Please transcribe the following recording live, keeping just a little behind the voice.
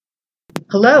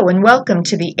Hello and welcome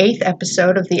to the 8th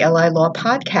episode of the LI Law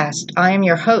Podcast. I am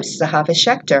your host, Zahava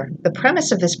Schechter. The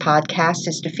premise of this podcast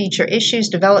is to feature issues,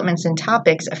 developments, and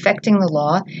topics affecting the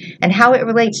law and how it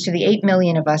relates to the 8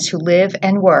 million of us who live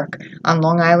and work on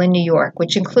Long Island, New York,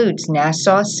 which includes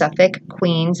Nassau, Suffolk,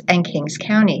 Queens, and Kings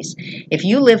counties. If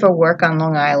you live or work on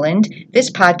Long Island, this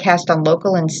podcast on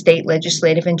local and state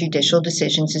legislative and judicial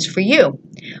decisions is for you.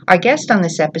 Our guest on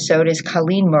this episode is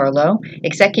Colleen Merlo,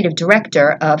 Executive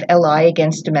Director of LI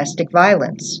Against Domestic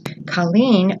Violence.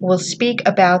 Colleen will speak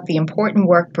about the important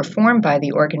work performed by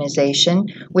the organization,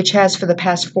 which has for the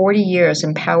past 40 years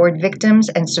empowered victims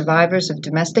and survivors of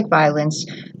domestic violence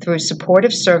through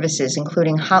supportive services,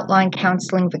 including hotline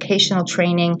counseling, vocational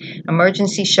training,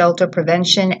 emergency shelter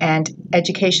prevention, and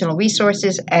educational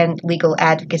resources and legal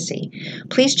advocacy.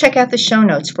 Please check out the show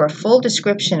notes for a full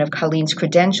description of Colleen's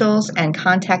credentials and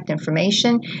contact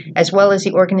information, as well as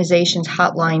the organization's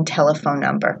hotline telephone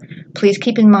number. Please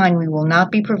keep in mind we will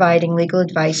not be providing legal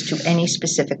advice to any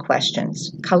specific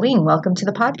questions. Colleen, welcome to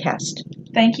the podcast.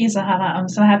 Thank you, Zahava. I'm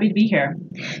so happy to be here.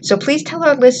 So please tell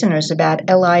our listeners about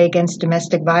LI Against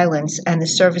Domestic Violence and the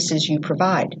services you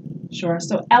provide. Sure.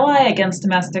 So LI Against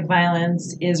Domestic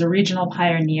Violence is a regional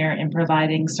pioneer in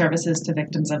providing services to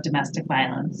victims of domestic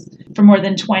violence. For more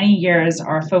than 20 years,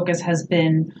 our focus has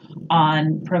been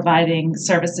on providing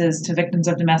services to victims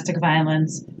of domestic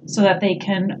violence so that they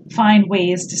can find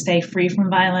ways to stay free from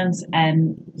violence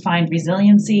and find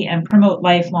resiliency and promote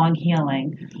lifelong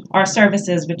healing. Our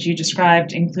services, which you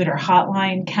described, include our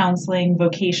hotline, counseling,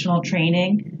 vocational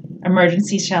training,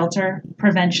 emergency shelter,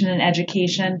 prevention and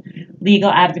education,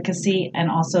 legal advocacy, and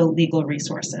also legal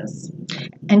resources.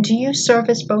 And do you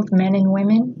service both men and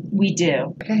women? We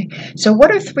do. Okay. So what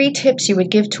are 3 tips you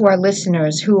would give to our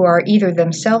listeners who are either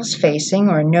themselves facing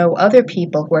or know other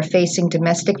people who are facing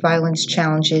domestic violence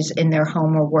challenges in their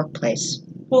home or workplace?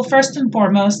 Well, first and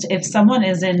foremost, if someone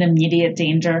is in immediate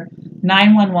danger,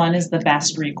 911 is the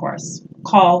best recourse.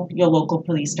 Call your local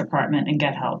police department and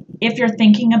get help. If you're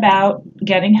thinking about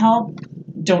getting help,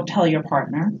 don't tell your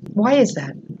partner. Why is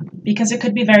that? Because it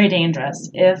could be very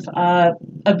dangerous. If an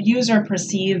abuser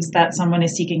perceives that someone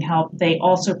is seeking help, they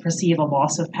also perceive a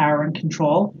loss of power and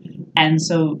control. And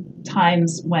so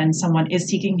times when someone is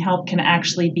seeking help can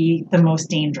actually be the most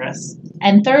dangerous.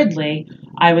 And thirdly,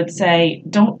 I would say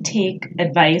don't take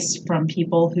advice from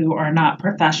people who are not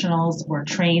professionals or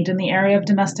trained in the area of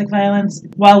domestic violence.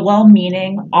 While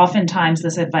well-meaning, oftentimes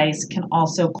this advice can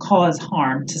also cause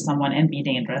harm to someone and be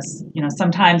dangerous.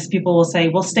 Sometimes people will say,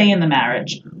 we'll stay in the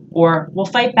marriage, or we'll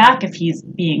fight back if he's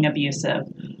being abusive.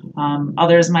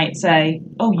 Others might say,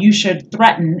 oh, you should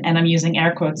threaten, and I'm using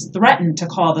air quotes, threaten to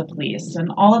call the police.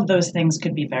 And all of those things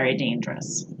could be very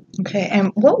dangerous. Okay,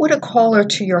 and what would a caller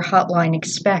to your hotline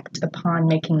expect upon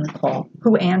making the call?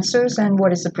 Who answers and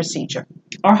what is the procedure?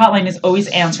 Our hotline is always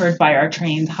answered by our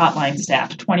trained hotline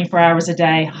staff, 24 hours a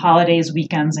day, holidays,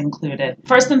 weekends included.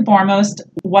 First and foremost,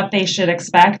 what they should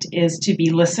expect is to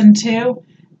be listened to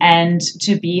and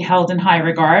to be held in high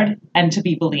regard and to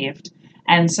be believed.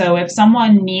 And so if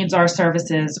someone needs our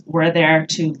services, we're there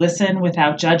to listen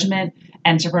without judgment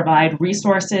and to provide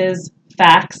resources,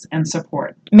 facts, and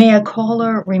support. May a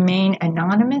caller remain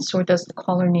anonymous, or does the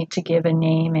caller need to give a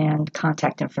name and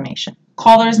contact information?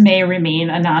 Callers may remain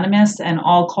anonymous, and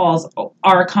all calls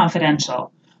are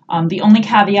confidential. The only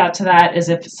caveat to that is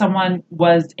if someone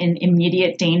was in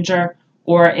immediate danger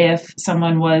or if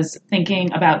someone was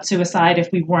thinking about suicide, if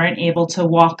we weren't able to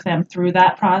walk them through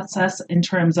that process in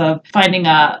terms of finding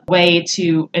a way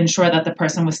to ensure that the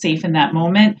person was safe in that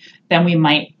moment, then we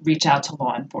might reach out to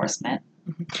law enforcement.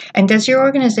 And does your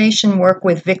organization work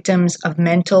with victims of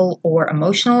mental or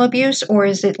emotional abuse, or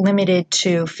is it limited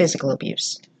to physical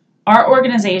abuse? Our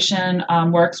organization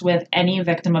works with any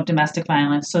victim of domestic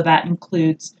violence, so that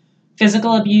includes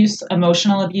physical abuse,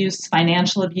 emotional abuse,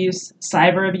 financial abuse,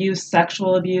 cyber abuse,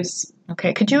 sexual abuse.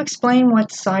 Okay, could you explain what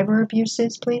cyber abuse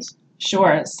is, please?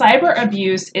 Sure. Cyber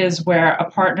abuse is where a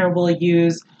partner will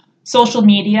use social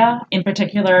media in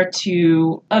particular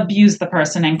to abuse the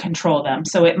person and control them.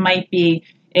 So it might be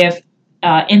if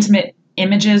intimate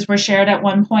images were shared at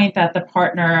one point that the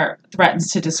partner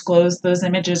threatens to disclose those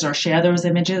images or share those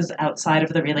images outside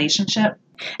of the relationship.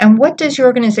 And what does your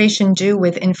organization do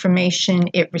with information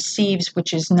it receives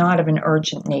which is not of an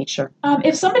urgent nature?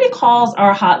 If somebody calls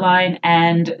our hotline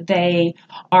and they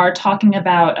are talking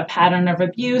about a pattern of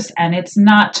abuse and it's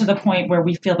not to the point where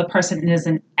we feel the person is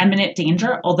in imminent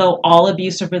danger, although all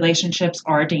abusive relationships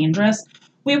are dangerous,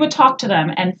 we would talk to them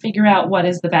and figure out what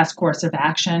is the best course of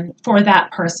action for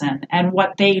that person and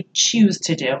what they choose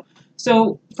to do.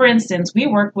 So, for instance, we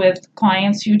work with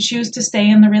clients who choose to stay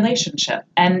in the relationship,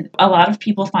 and a lot of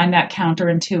people find that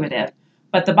counterintuitive.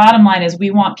 But the bottom line is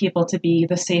we want people to be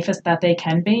the safest that they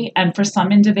can be, and for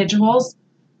some individuals,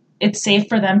 it's safe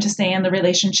for them to stay in the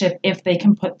relationship if they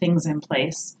can put things in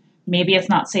place. Maybe it's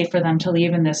not safe for them to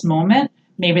leave in this moment.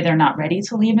 Maybe they're not ready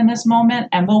to leave in this moment,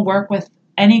 and we'll work with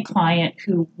any client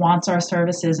who wants our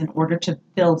services in order to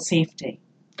build safety.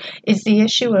 Is the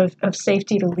issue of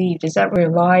safety to leave, does that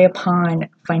rely upon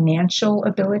financial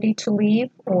ability to leave,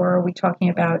 or are we talking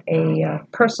about a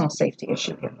personal safety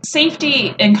issue here?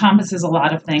 Safety encompasses a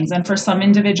lot of things, and for some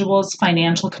individuals,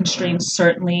 financial constraints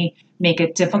certainly make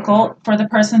it difficult for the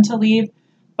person to leave,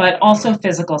 but also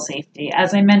physical safety.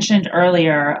 As I mentioned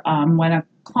earlier, when a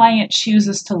client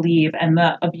chooses to leave and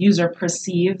the abuser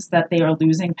perceives that they are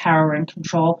losing power and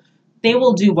control, they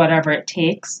will do whatever it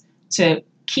takes to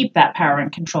keep that power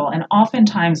and control. And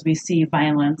oftentimes we see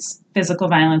violence, physical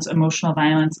violence, emotional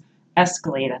violence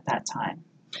escalate at that time.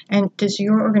 And does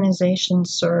your organization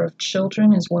serve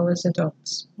children as well as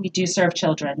adults? We do serve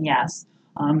children, yes.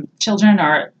 Children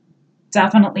are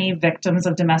definitely victims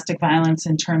of domestic violence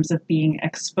in terms of being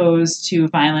exposed to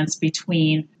violence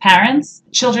between parents.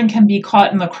 Children can be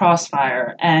caught in the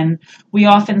crossfire, and we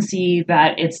often see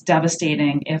that it's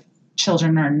devastating if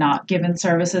children are not given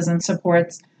services and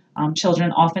supports.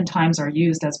 Children oftentimes are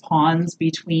used as pawns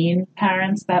between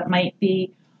parents that might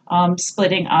be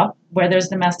splitting up where there's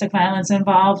domestic violence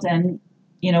involved. And,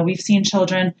 we've seen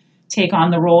children take on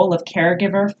the role of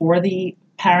caregiver for the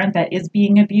parent that is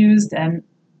being abused. And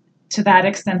to that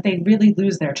extent, they really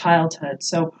lose their childhood.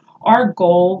 So our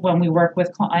goal when we work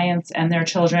with clients and their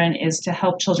children is to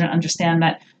help children understand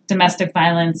that domestic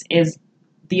violence is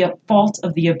the fault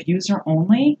of the abuser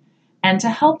only, and to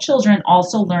help children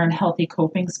also learn healthy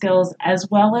coping skills as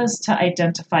well as to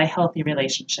identify healthy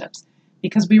relationships.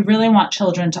 Because we really want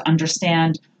children to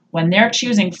understand when they're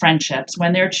choosing friendships,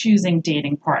 when they're choosing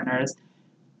dating partners,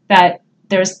 that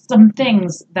there's some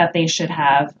things that they should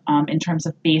have in terms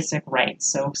of basic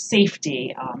rights. So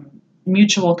safety,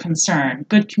 mutual concern,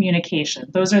 good communication.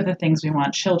 Those are the things we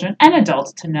want children and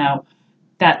adults to know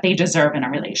that they deserve in a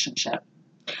relationship.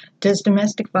 Does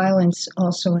domestic violence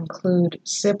also include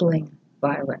sibling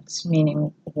violence,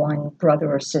 meaning one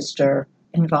brother or sister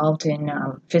involved in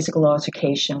physical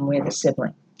altercation with a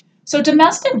sibling? So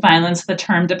domestic violence, the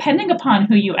term, depending upon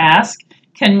who you ask,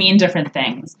 can mean different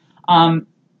things.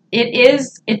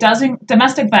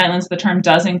 Domestic violence, the term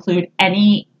does include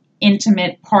any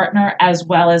intimate partner as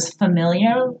well as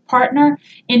familial partner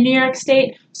in New York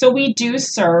State. So we do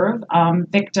serve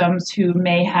victims who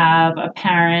may have a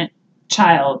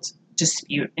parent-child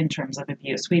dispute in terms of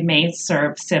abuse. We may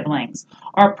serve siblings.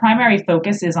 Our primary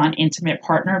focus is on intimate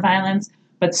partner violence,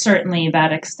 but certainly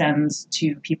that extends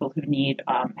to people who need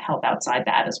help outside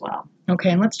that as well. Okay,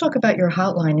 and let's talk about your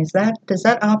hotline. Does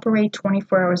that operate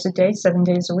 24 hours a day, 7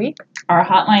 days a week? Our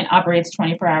hotline operates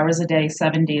 24 hours a day,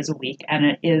 7 days a week, and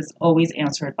it is always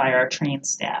answered by our trained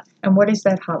staff. And what is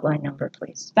that hotline number,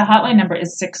 please? The hotline number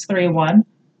is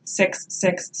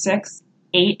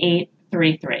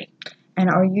 631-666-8833. And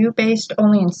are you based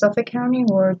only in Suffolk County,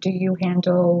 or do you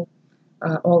handle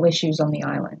all issues on the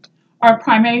island? Our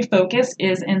primary focus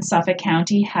is in Suffolk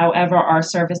County. However, our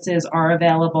services are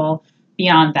available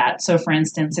beyond that. So, for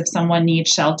instance, if someone needs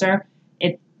shelter,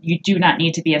 you do not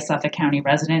need to be a Suffolk County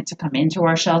resident to come into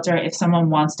our shelter. If someone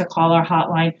wants to call our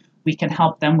hotline, we can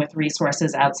help them with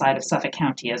resources outside of Suffolk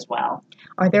County as well.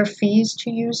 Are there fees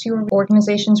to use your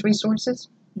organization's resources?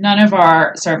 None of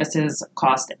our services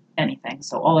cost anything,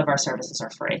 so all of our services are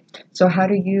free. So how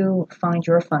do you find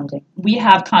your funding? We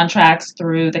have contracts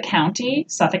through the county,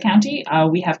 Suffolk County.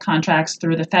 We have contracts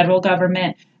through the federal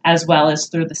government as well as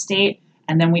through the state.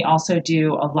 And then we also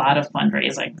do a lot of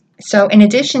fundraising. So in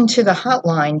addition to the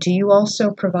hotline, do you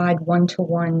also provide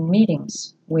one-to-one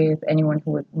meetings with anyone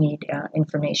who would need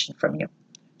information from you?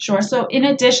 Sure. So in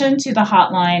addition to the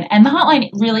hotline, and the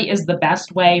hotline really is the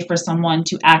best way for someone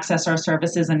to access our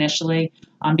services initially,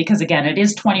 because again, it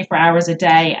is 24 hours a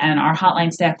day and our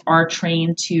hotline staff are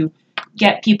trained to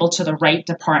get people to the right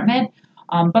department.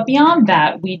 But beyond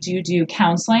that, we do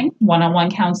counseling,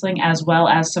 one-on-one counseling, as well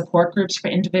as support groups for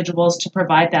individuals to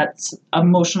provide that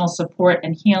emotional support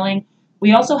and healing.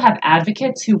 We also have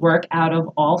advocates who work out of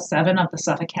all 7 of the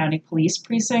Suffolk County police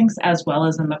precincts, as well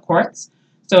as in the courts.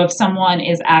 So if someone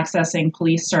is accessing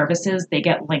police services, they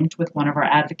get linked with one of our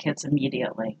advocates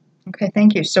immediately. Okay,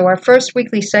 thank you. So our first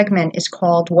weekly segment is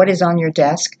called What is on Your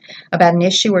Desk, about an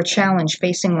issue or challenge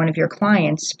facing one of your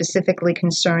clients, specifically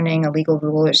concerning a legal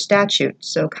rule or statute.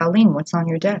 So Colleen, what's on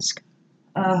your desk?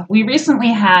 We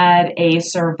recently had a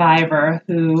survivor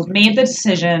who made the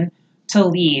decision to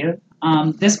leave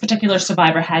This particular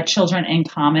survivor had children in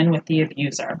common with the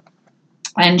abuser.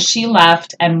 And she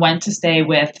left and went to stay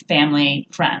with family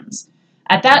friends.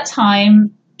 At that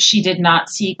time, she did not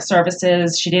seek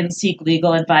services. She didn't seek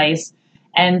legal advice.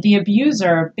 And the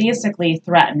abuser basically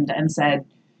threatened and said,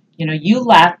 you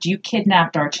left, you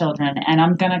kidnapped our children, and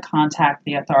I'm going to contact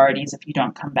the authorities if you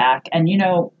don't come back. And,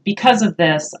 because of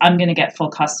this, I'm going to get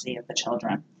full custody of the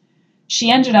children.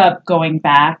 She ended up going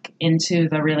back into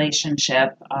the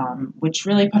relationship, which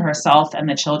really put herself and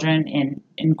the children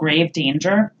in grave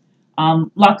danger.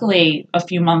 Luckily, a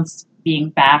few months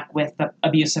being back with the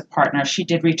abusive partner, she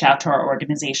did reach out to our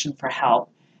organization for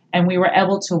help. And we were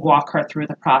able to walk her through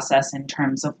the process in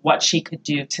terms of what she could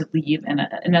do to leave in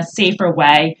a safer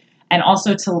way, and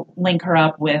also to link her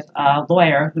up with a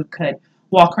lawyer who could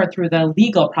walk her through the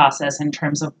legal process in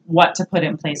terms of what to put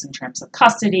in place in terms of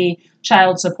custody,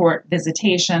 child support,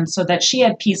 visitation, so that she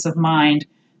had peace of mind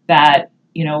that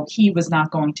he was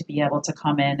not going to be able to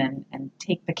come in and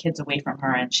take the kids away from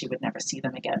her and she would never see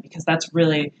them again, because that's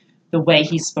really the way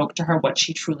he spoke to her, what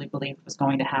she truly believed was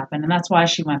going to happen. And that's why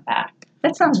she went back.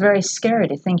 That sounds very scary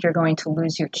to think you're going to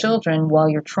lose your children while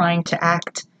you're trying to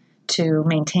act to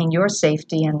maintain your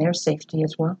safety and their safety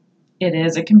as well. It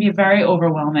is. It can be very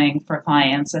overwhelming for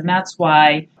clients. And that's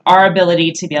why our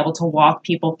ability to be able to walk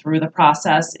people through the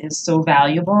process is so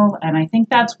valuable. And I think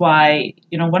that's why,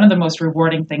 one of the most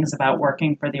rewarding things about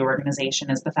working for the organization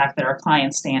is the fact that our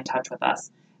clients stay in touch with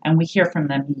us. And we hear from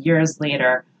them years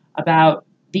later about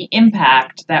the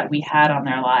impact that we had on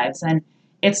their lives. And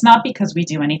it's not because we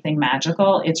do anything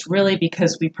magical. It's really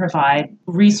because we provide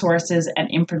resources and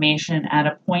information at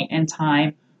a point in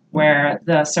time where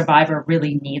the survivor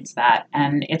really needs that.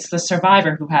 And it's the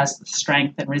survivor who has the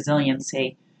strength and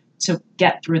resiliency to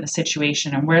get through the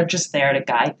situation, and we're just there to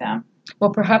guide them.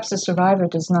 Well, perhaps the survivor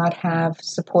does not have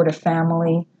supportive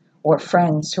family or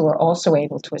friends who are also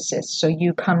able to assist. So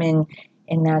you come in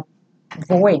that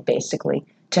void, basically,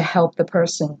 to help the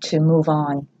person to move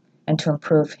on and to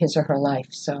improve his or her life.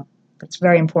 So that's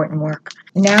very important work.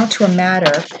 Now to a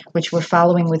matter which we're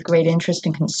following with great interest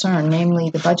and concern, namely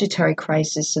the budgetary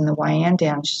crisis in the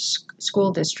Wyandanch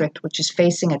School District, which is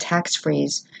facing a tax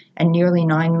freeze and nearly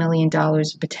 $9 million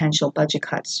of potential budget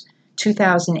cuts.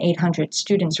 2,800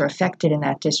 students are affected in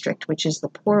that district, which is the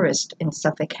poorest in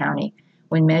Suffolk County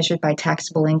when measured by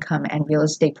taxable income and real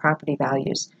estate property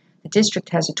values. The district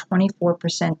has a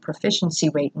 24% proficiency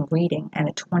rate in reading and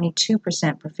a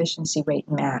 22% proficiency rate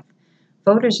in math.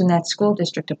 Voters in that school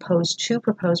district opposed two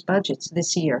proposed budgets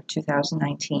this year,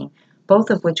 2019,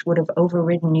 both of which would have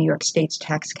overridden New York State's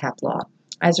tax cap law.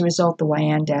 As a result, the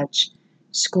Wyandanch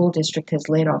School District has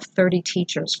laid off 30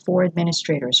 teachers, 4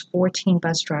 administrators, 14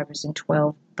 bus drivers, and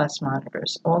 12 bus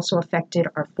monitors. Also affected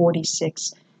are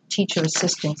 46 teacher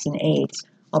assistants and aides,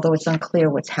 although it's unclear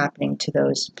what's happening to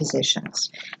those positions.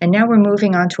 And now we're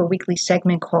moving on to a weekly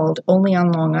segment called Only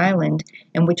on Long Island,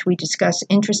 in which we discuss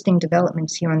interesting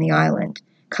developments here on the island.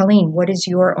 Colleen, what is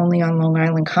your Only on Long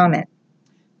Island comment?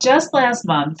 Just last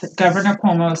month, Governor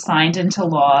Cuomo signed into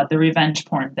law the revenge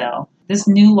porn bill. This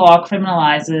new law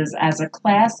criminalizes as a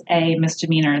Class A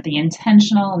misdemeanor the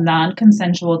intentional,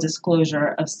 non-consensual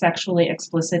disclosure of sexually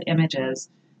explicit images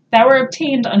that were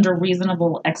obtained under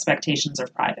reasonable expectations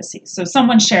of privacy. So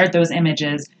someone shared those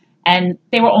images, and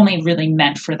they were only really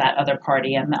meant for that other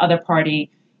party, and the other party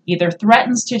either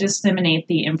threatens to disseminate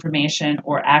the information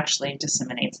or actually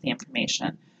disseminates the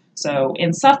information. So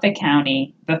in Suffolk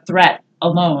County, the threat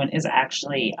alone is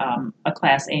actually a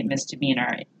Class A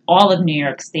misdemeanor. All of New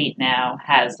York State now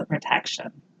has the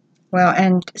protection. Well,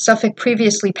 and Suffolk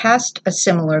previously passed a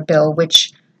similar bill,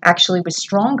 which actually was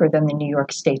stronger than the New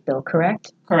York State bill,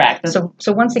 correct? Correct.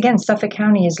 So once again, Suffolk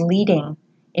County is leading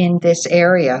in this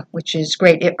area, which is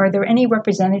great. Are there any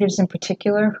representatives in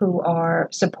particular who are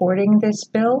supporting this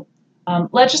bill?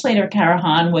 Legislator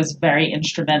Carahan was very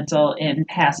instrumental in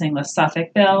passing the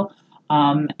Suffolk bill,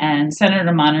 and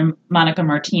Senator Monica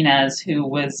Martinez, who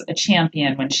was a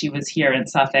champion when she was here in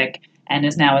Suffolk and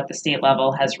is now at the state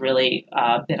level, has really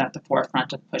been at the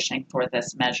forefront of pushing for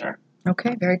this measure.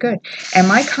 Okay, very good. And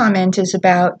my comment is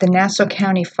about the Nassau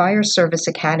County Fire Service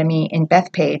Academy in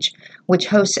Bethpage, which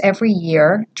hosts every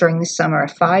year during the summer a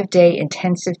 5-day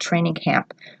intensive training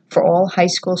camp for all high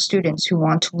school students who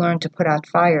want to learn to put out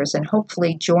fires and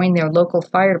hopefully join their local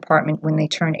fire department when they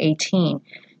turn 18.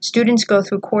 Students go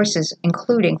through courses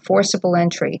including forcible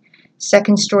entry,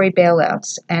 second-story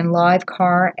bailouts, and live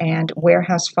car and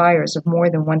warehouse fires of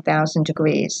more than 1,000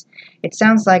 degrees. It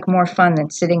sounds like more fun than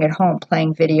sitting at home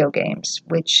playing video games,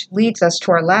 which leads us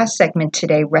to our last segment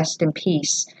today, Rest in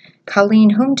Peace. Colleen,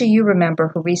 whom do you remember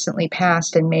who recently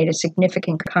passed and made a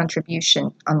significant contribution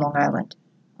on Long Island?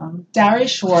 Dari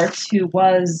Schwartz, who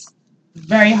was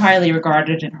very highly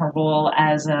regarded in her role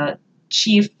as a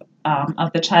chief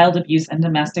of the Child Abuse and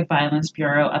Domestic Violence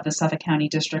Bureau of the Suffolk County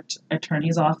District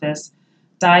Attorney's Office,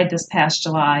 died this past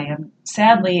July, and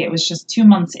sadly, it was just 2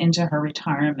 months into her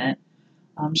retirement.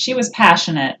 She was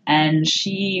passionate, and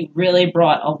she really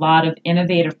brought a lot of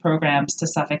innovative programs to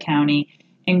Suffolk County,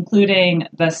 including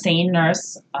the Sane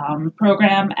Nurse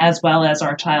program, as well as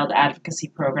our Child Advocacy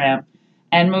program.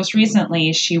 And most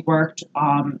recently, she worked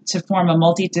to form a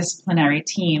multidisciplinary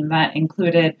team that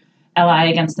included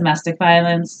LI Against Domestic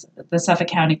Violence, the Suffolk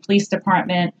County Police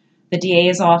Department, the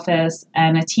DA's office,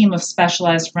 and a team of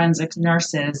specialized forensic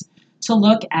nurses to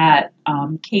look at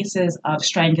cases of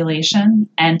strangulation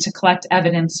and to collect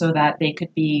evidence so that they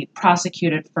could be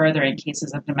prosecuted further in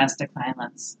cases of domestic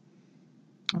violence.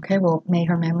 Okay, well, may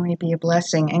her memory be a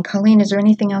blessing. And Colleen, is there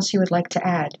anything else you would like to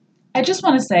add? I just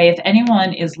want to say, if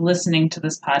anyone is listening to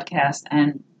this podcast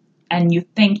and you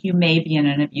think you may be in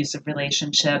an abusive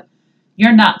relationship,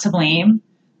 you're not to blame.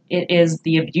 It is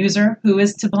the abuser who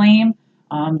is to blame.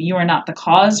 You are not the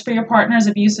cause for your partner's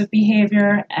abusive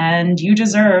behavior, and you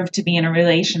deserve to be in a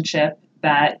relationship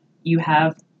that you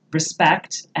have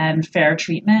respect and fair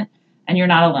treatment, and you're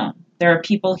not alone. There are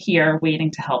people here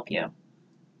waiting to help you.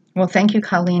 Well, thank you,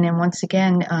 Colleen. And once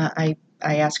again, I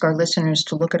ask our listeners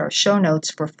to look at our show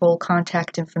notes for full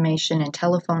contact information and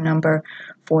telephone number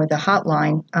for the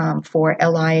hotline for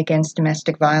LI Against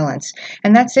Domestic Violence.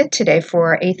 And that's it today for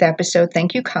our 8th episode.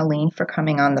 Thank you, Colleen, for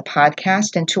coming on the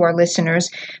podcast. And to our listeners,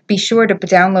 be sure to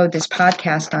download this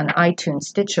podcast on iTunes,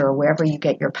 Stitcher, or wherever you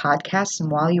get your podcasts.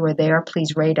 And while you are there,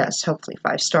 please rate us, hopefully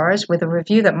 5 stars, with a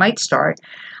review that might start.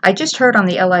 I just heard on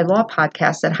the LI Law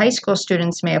podcast that high school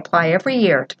students may apply every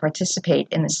year to participate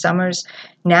in the summer's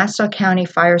Nassau County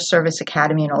Fire Service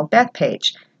Academy in Old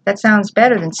Bethpage. That sounds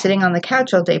better than sitting on the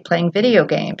couch all day playing video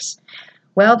games.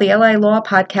 Well, the LI Law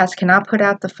podcast cannot put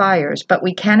out the fires, but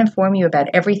we can inform you about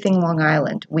everything Long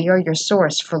Island. We are your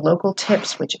source for local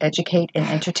tips which educate and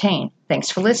entertain.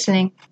 Thanks for listening.